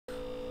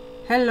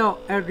Hello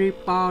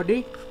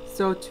everybody,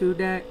 so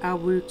today I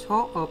will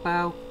talk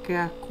about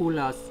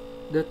calculus.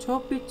 The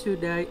topic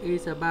today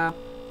is about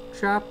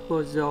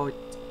trapezoid.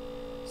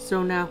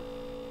 So now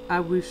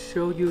I will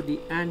show you the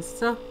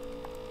answer.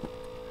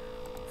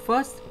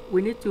 First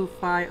we need to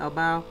find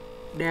about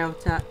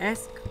delta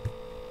S,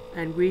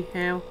 and we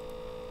have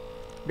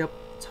the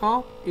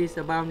top is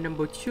about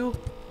number 2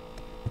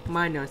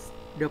 minus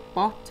the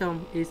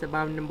bottom is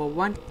about number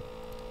 1,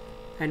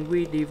 and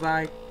we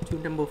divide to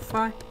number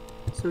 5.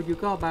 So you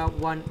got about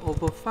 1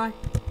 over 5,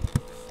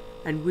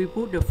 and we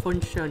put the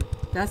function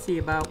that's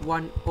about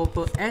 1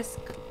 over s.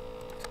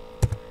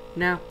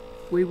 Now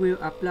we will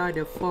apply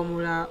the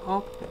formula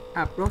of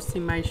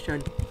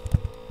approximation.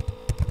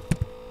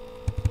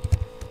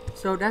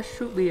 So that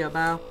should be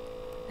about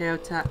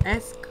delta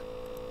s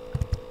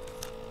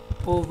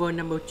over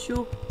number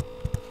 2,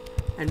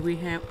 and we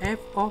have f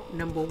of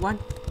number 1.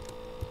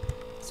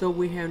 So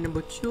we have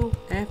number 2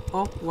 f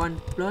of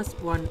 1 plus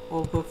 1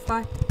 over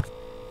 5.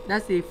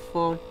 That's it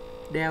for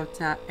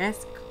delta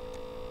s.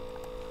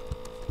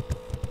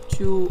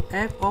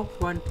 2f of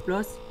 1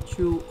 plus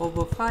 2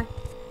 over 5,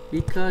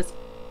 because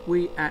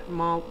we add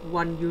more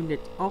 1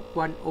 unit of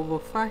 1 over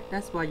 5.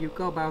 That's why you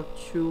got about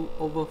 2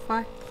 over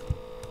 5.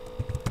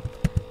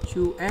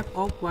 2f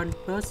of 1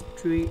 plus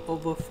 3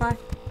 over 5.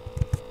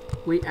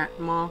 We add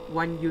more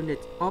 1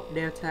 unit of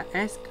delta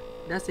s.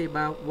 That's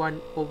about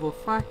 1 over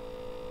 5.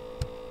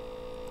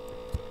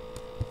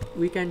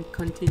 We can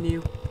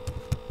continue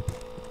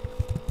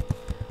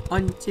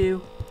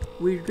until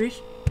we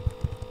reach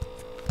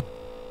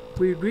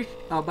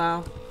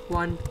about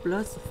 1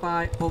 plus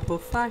 5 over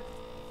 5.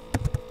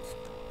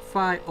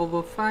 5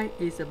 over 5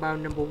 is about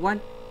number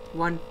 1.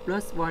 1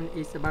 plus 1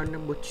 is about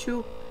number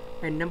 2.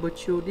 And number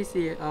 2, this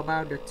is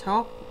about the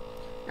top.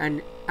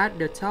 And at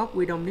the top,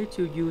 we don't need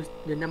to use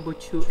the number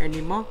 2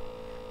 anymore.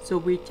 So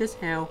we just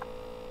have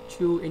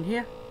 2 in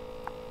here,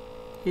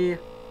 here,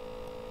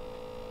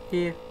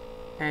 here,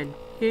 and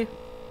here.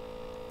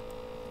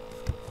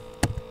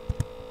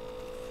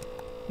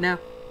 Now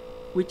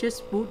we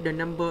just put the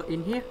number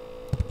in here.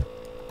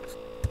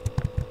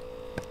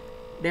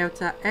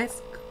 Delta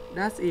s,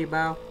 that's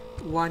about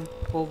 1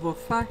 over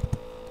 5.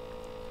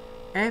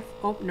 F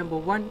of number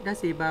 1,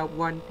 that's about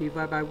 1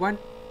 divided by 1.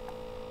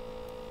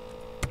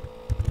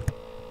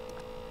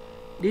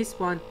 This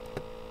one,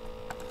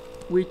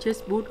 we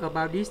just put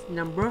about this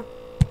number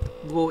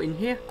go in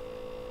here.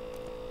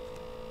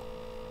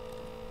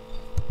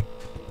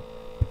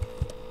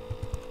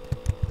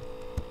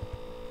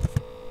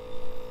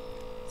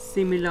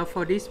 Similar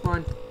for this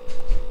one.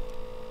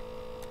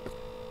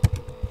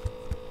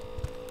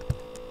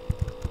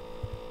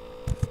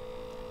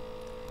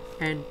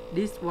 And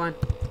this one.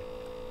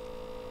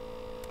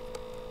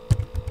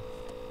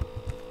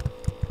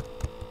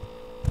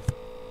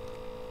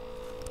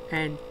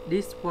 And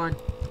this one.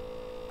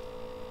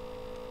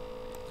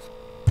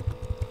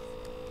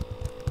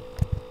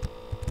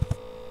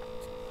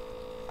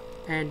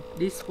 And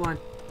this one.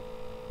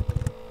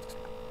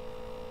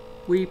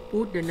 We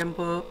put the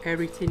number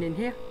everything in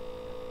here,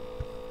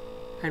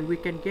 and we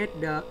can get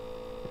the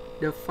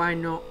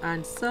final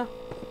answer.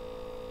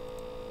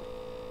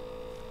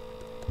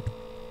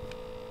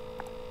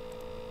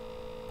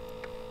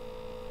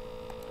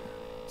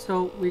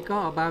 So we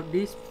got about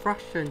this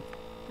fraction,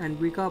 and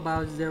we got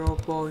about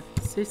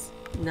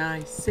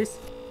 0.696.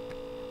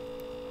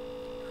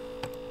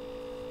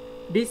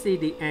 This is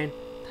the end.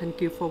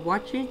 Thank you for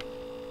watching.